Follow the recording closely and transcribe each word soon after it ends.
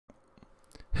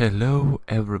Hello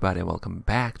everybody, welcome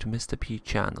back to Mr. P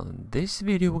channel. In this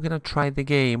video we're gonna try the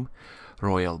game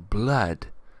RoyalBlood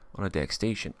on a DeX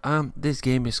station. This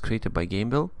game is created by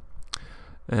Gameville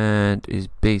and is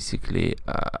basically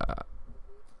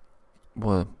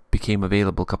well, became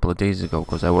available a couple of days ago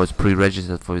because I was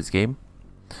pre-registered for this game.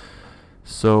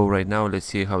 So right now let's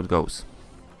see how it goes.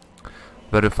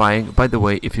 Verifying. By the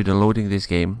way, if you're downloading this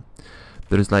game,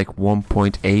 there is like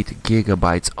 1.8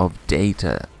 gigabytes of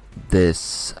data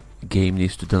this game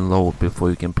needs to download before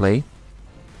you can play.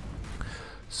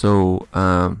 So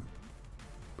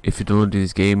if you download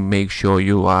this game, make sure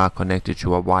you are connected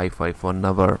to a Wi-Fi for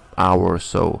another hour or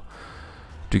so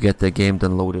to get the game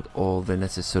downloaded, all the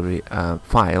necessary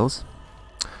files.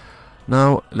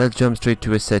 Now let's jump straight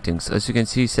to settings. As you can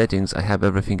see, settings, I have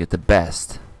everything at the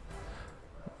best.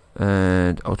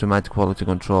 And automatic quality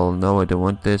control, no, I don't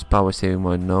want this. Power saving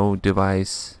mode, no.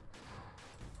 Device,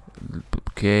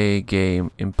 okay.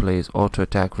 Game in place. Auto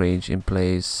attack range in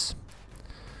place.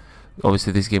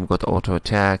 Obviously this game got auto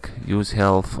attack. Use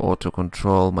health, auto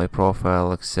control, my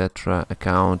profile, etc.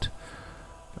 Account,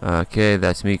 okay,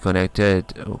 that's me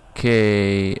connected.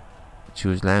 Okay,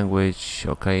 choose language,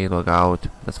 okay, log out,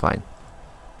 that's fine.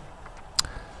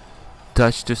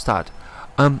 Touch to start.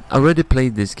 I already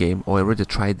played this game, or I already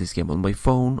tried this game on my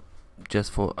phone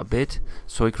just for a bit,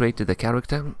 so I created a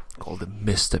character called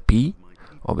Mr. P,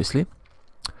 obviously.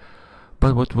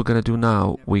 But what we're gonna do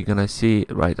now, we're gonna see,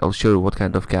 right, I'll show you what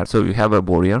kind of character. So you have a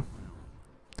warrior,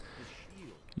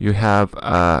 you have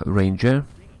a ranger,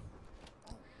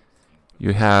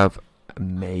 you have a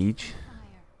mage,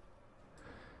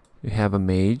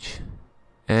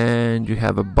 and you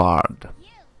have a bard.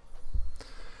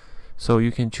 So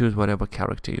you can choose whatever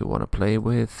character you want to play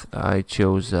with. I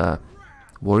chose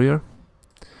warrior.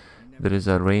 There is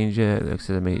a ranger, there's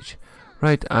a mage.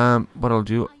 Right, what I'll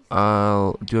do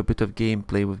a bit of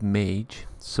gameplay with mage.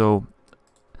 So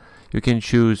you can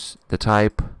choose the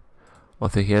type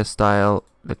of the hairstyle,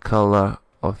 the color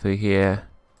of the hair,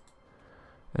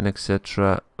 and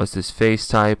etc. What's this face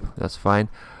type? That's fine.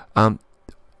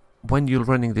 When you're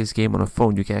running this game on a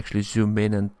phone, you can actually zoom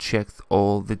in and check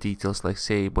all the details, like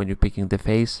say when you're picking the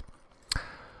face.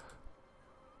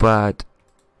 But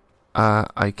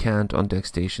I can't on DeX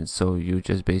station, so you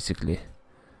just basically,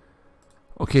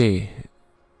 okay,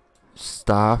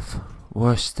 staff,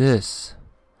 what's this?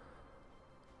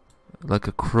 Like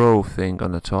a crow thing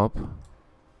on the top.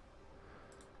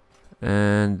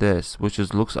 And this, which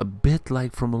just looks a bit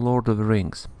like from Lord of the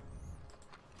Rings.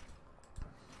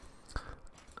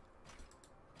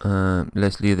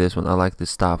 Let's leave this one. I like the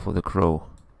staff of the crow.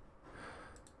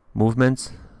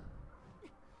 Movements.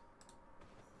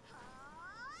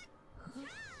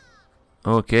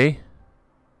 Okay.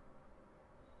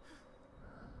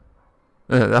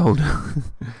 That'll do.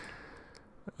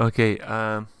 Okay.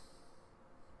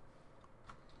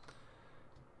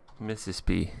 Mrs.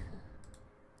 P.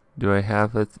 Do I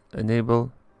have it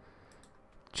enabled?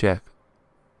 Check.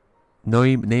 No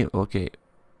name. Okay.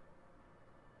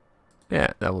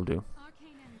 Yeah, that will do.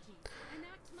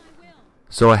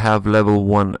 So I have level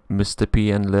 1 Mr.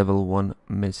 P and level 1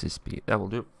 Mrs. P. That will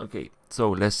do. Okay, so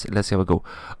let's have a go.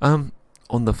 On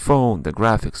the phone, the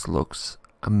graphics looks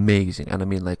amazing, and I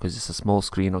mean, like, cause it's a small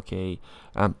screen. Okay,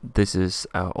 this is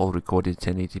all recorded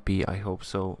 1080p. I hope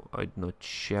so. I've not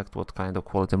checked what kind of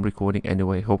quality I'm recording.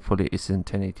 Anyway, hopefully it's in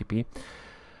 1080p.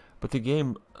 But the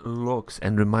game looks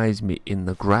and reminds me, in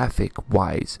the graphic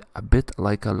wise, a bit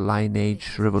like a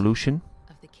Lineage Revolution.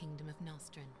 Of the kingdom of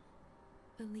Nostrin,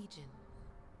 the Legion,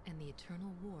 and the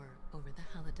eternal war over the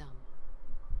Haladam.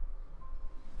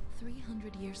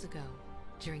 300 years ago,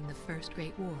 during the First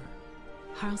Great War,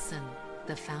 Haralson,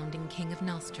 the founding king of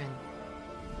Nostrin,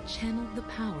 channeled the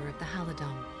power of the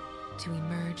Haladam to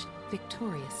emerge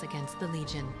victorious against the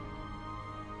Legion.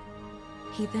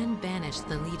 He then banished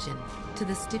the Legion to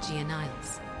the Stygian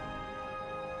Isles.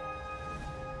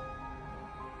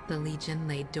 The Legion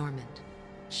lay dormant,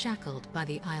 shackled by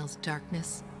the Isles'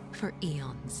 darkness for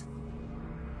eons.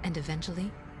 And eventually,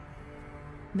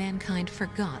 mankind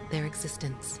forgot their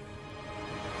existence.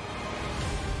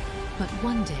 But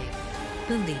one day,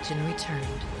 the Legion returned,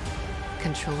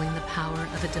 controlling the power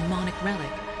of a demonic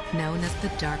relic known as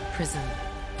the Dark Prism.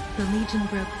 The Legion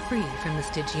broke free from the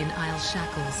Stygian Isles'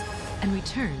 shackles and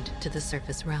returned to the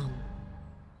surface realm.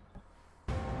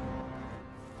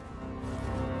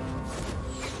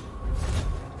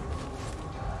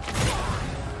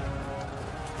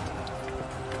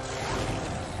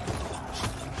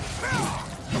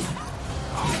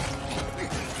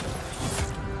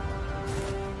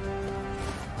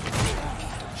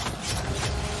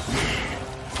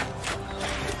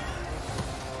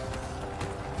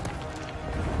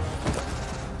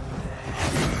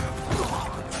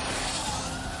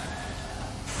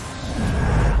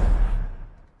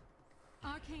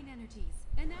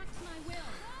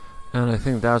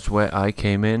 think that's where I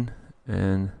came in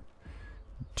and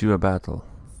do a battle.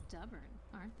 Stubborn,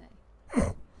 aren't they?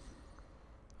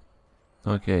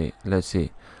 Okay, let's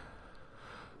see.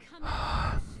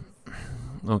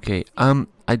 Okay,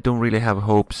 I don't really have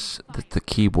hopes that the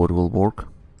keyboard will work.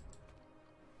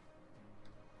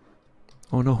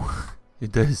 Oh no,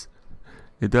 it does.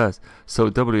 It does. So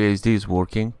WASD is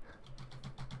working.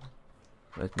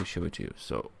 Let me show it to you.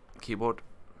 So keyboard.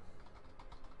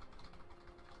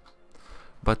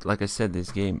 But like I said,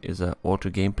 this game is a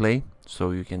auto gameplay, so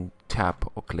you can tap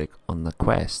or click on the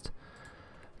quest,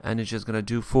 and it's just gonna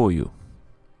do for you.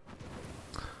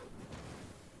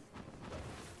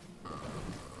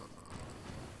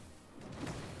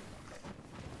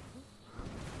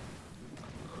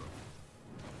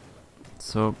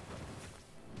 So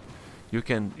you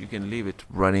can leave it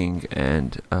running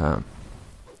and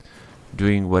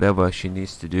doing whatever she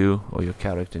needs to do, or your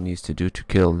character needs to do, to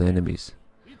kill the enemies.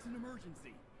 It's an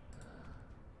emergency.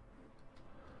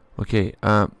 Okay,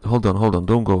 hold on,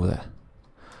 don't go there.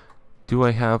 Do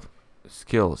I have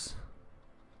skills?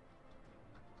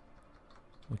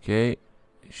 Okay,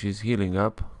 she's healing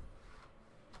up.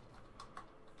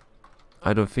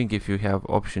 I don't think if you have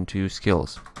option to use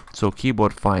skills. So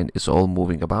keyboard fine is all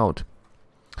moving about,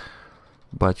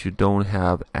 but you don't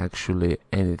have actually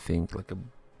anything like a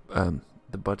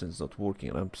the button's not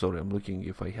working. I'm sorry, I'm looking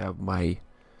if I have my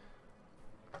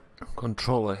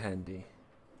controller handy.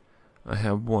 I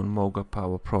have one Moga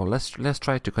Power Pro. Let's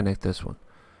try to connect this one.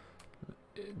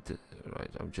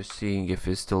 Right, I'm just seeing if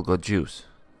it's still got juice,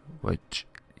 which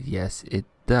yes it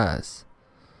does.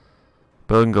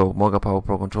 Bingo, Moga Power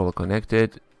Pro controller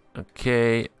connected.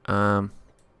 Okay, Vengeance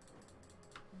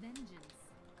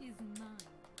is mine.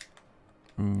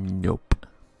 nope.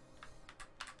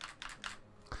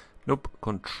 Nope,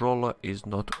 controller is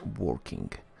not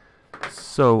working.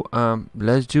 So,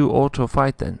 let's do auto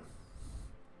fight then.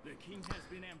 The king has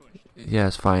been ambushed.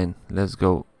 Yes, fine, let's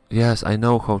go. Yes, I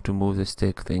know how to move the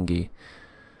stick thingy.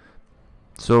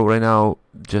 So right now,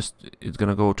 just it's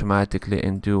gonna go automatically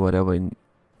and do whatever in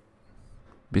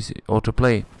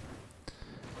autoplay.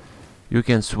 You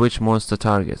can switch monster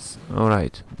targets.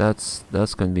 Alright, that's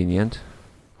convenient.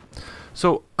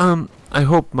 So I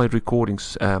hope my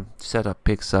recordings setup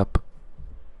picks up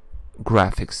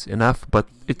graphics enough, but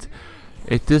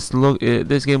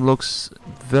this game looks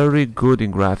very good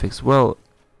in graphics. Well,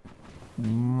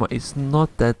 it's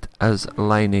not that as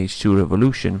Lineage 2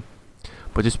 Revolution,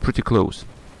 but it's pretty close,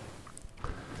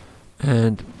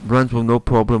 and runs with no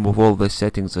problem with all the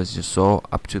settings as you saw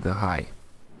up to the high.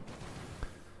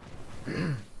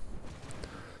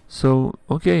 So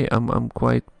okay, I'm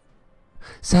quite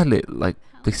sadly, like,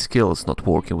 the skills not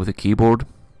working with the keyboard,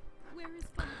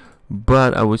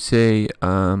 but I would say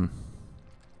well,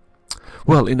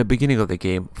 in the beginning of the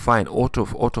game, fine,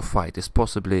 auto fight is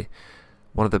possibly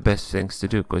one of the best things to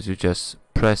do, because you just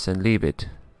press and leave it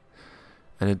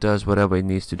and it does whatever it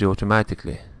needs to do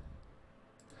automatically.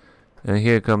 And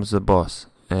here comes the boss,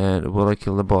 and will I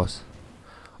kill the boss?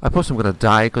 I suppose I'm gonna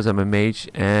die because I'm a mage,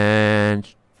 and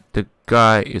the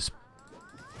guy is...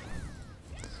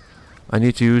 I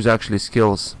need to use actually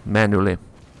skills manually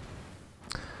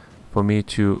for me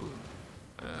to...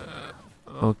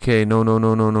 okay, no.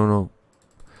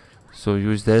 So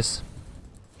use this,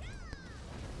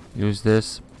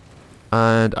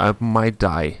 and I might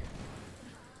die,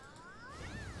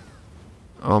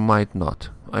 or might not.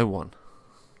 I won.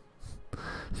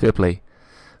 Fair play.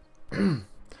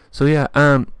 So yeah,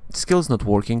 skills not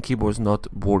working, keyboard's not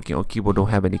working, or keyboard don't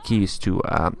have any keys to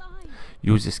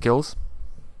use the skills.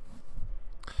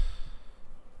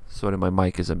 Sorry, my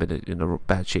mic is a bit in a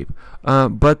bad shape.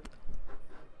 But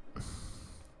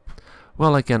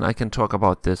well, I can talk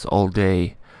about this all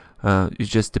day. It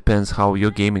just depends how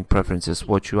your gaming preferences,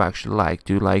 what you actually like.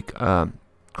 Do you like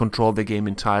control the game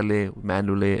entirely,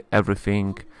 manually,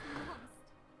 everything?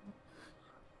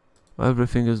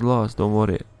 Everything is lost, don't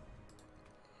worry.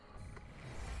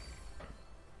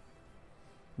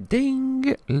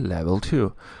 Ding! Level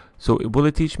 2. So will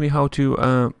it teach me how to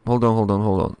hold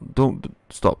on. Don't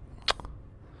stop.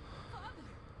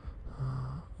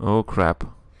 Oh crap.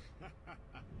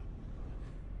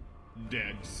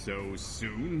 Dead so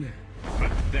soon?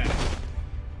 Pathetic.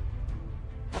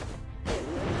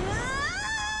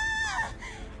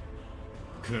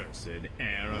 Cursed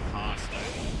heir of Hearthstone.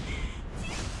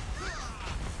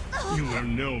 You will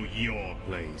know your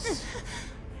place.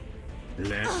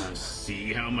 Let us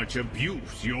see how much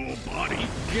abuse your body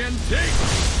can take.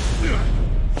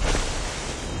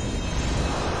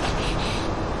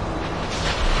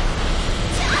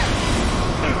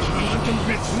 A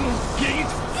conventional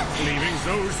gate? Leaving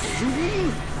so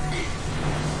soon?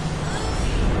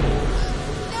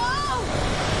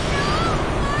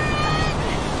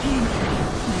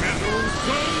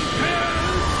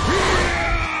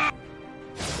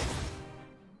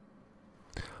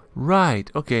 Right,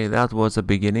 okay, that was the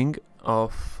beginning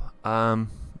of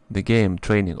the game.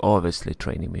 Training, obviously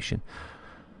training mission.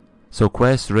 So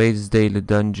quest, raids, daily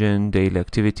dungeon, daily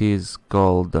activities,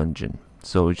 gold dungeon.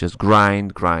 So just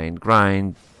grind, grind,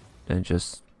 grind, and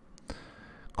just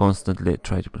constantly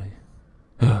try to play.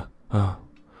 Oh,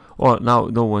 now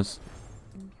no one's...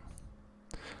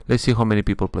 Let's see how many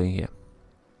people playing here.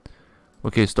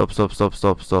 Okay, stop.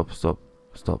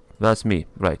 That's me,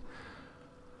 right.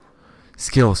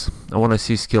 Skills. I want to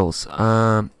see skills.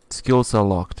 Skills are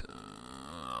locked.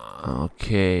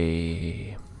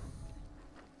 Okay.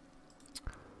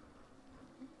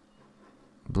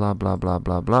 Blah blah blah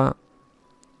blah blah.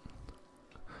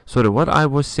 Sorry, what I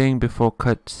was saying before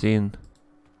cutscene.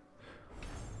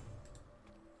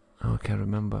 Okay,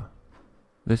 remember.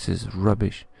 This is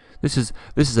rubbish. This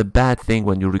is a bad thing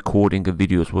when you're recording a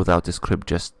videos without a script.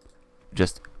 Just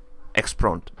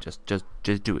exprompt. Just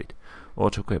do it.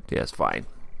 Auto-equipped, yes, fine.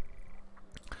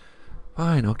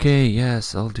 Fine, okay,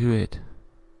 yes, I'll do it.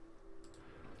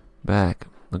 Back,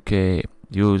 okay,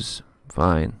 use,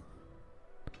 fine.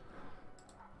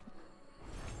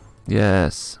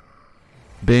 Yes.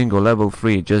 Bingo, level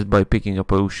 3, just by picking a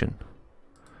potion.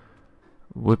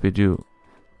 Whoopie-doo.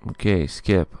 Okay,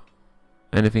 skip.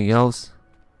 Anything else?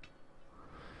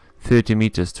 30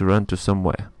 meters to run to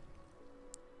somewhere.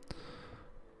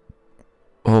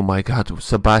 Oh my god,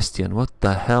 Sebastian, what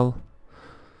the hell?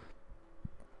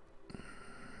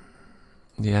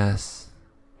 Yes.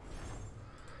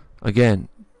 Again,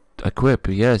 equip,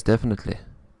 yes, definitely.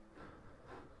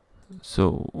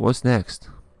 So, what's next?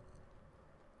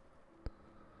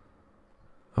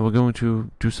 Are we going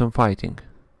to do some fighting?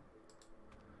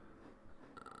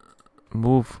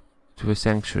 Move to a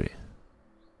sanctuary.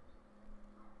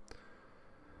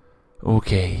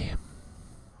 Okay.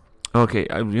 Okay,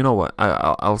 you know what?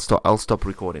 I'll stop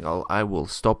recording. I will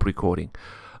stop recording.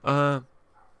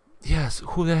 Yes.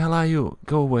 Who the hell are you?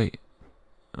 Go away.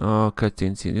 Oh,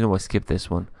 cutscene scene. You know what? Skip this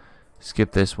one.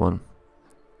 Skip this one.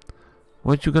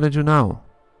 What you gonna do now?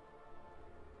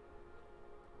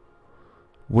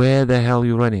 Where the hell are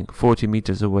you running? 40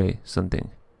 meters away.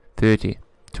 Something. 30,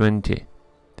 20,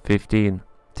 15,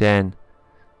 10.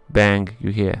 Bang.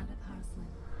 You hear?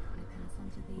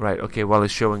 Right, okay, while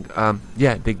it's showing,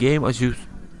 yeah, the game, as you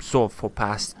saw for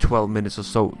past 12 minutes or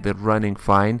so, they're running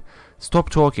fine.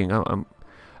 Stop talking,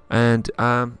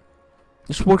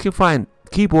 it's working fine.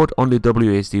 Keyboard, only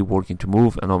WASD working to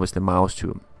move, and obviously mouse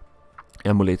to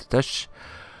emulate touch.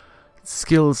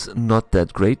 Skills, not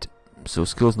that great, so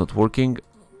skills not working.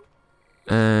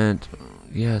 And,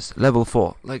 yes, level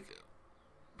 4, like,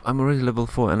 I'm already level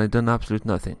 4 and I've done absolute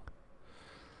nothing.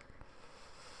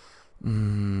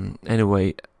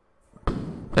 Anyway,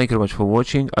 thank you very much for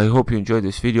watching. I hope you enjoyed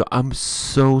this video. I'm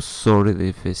so sorry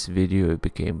if this video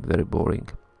became very boring.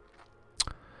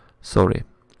 Sorry.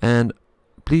 And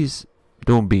please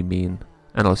don't be mean.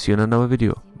 And I'll see you in another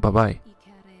video. Bye bye.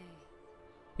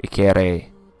 Ikere.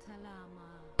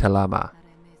 Talama.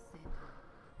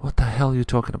 What the hell are you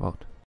talking about?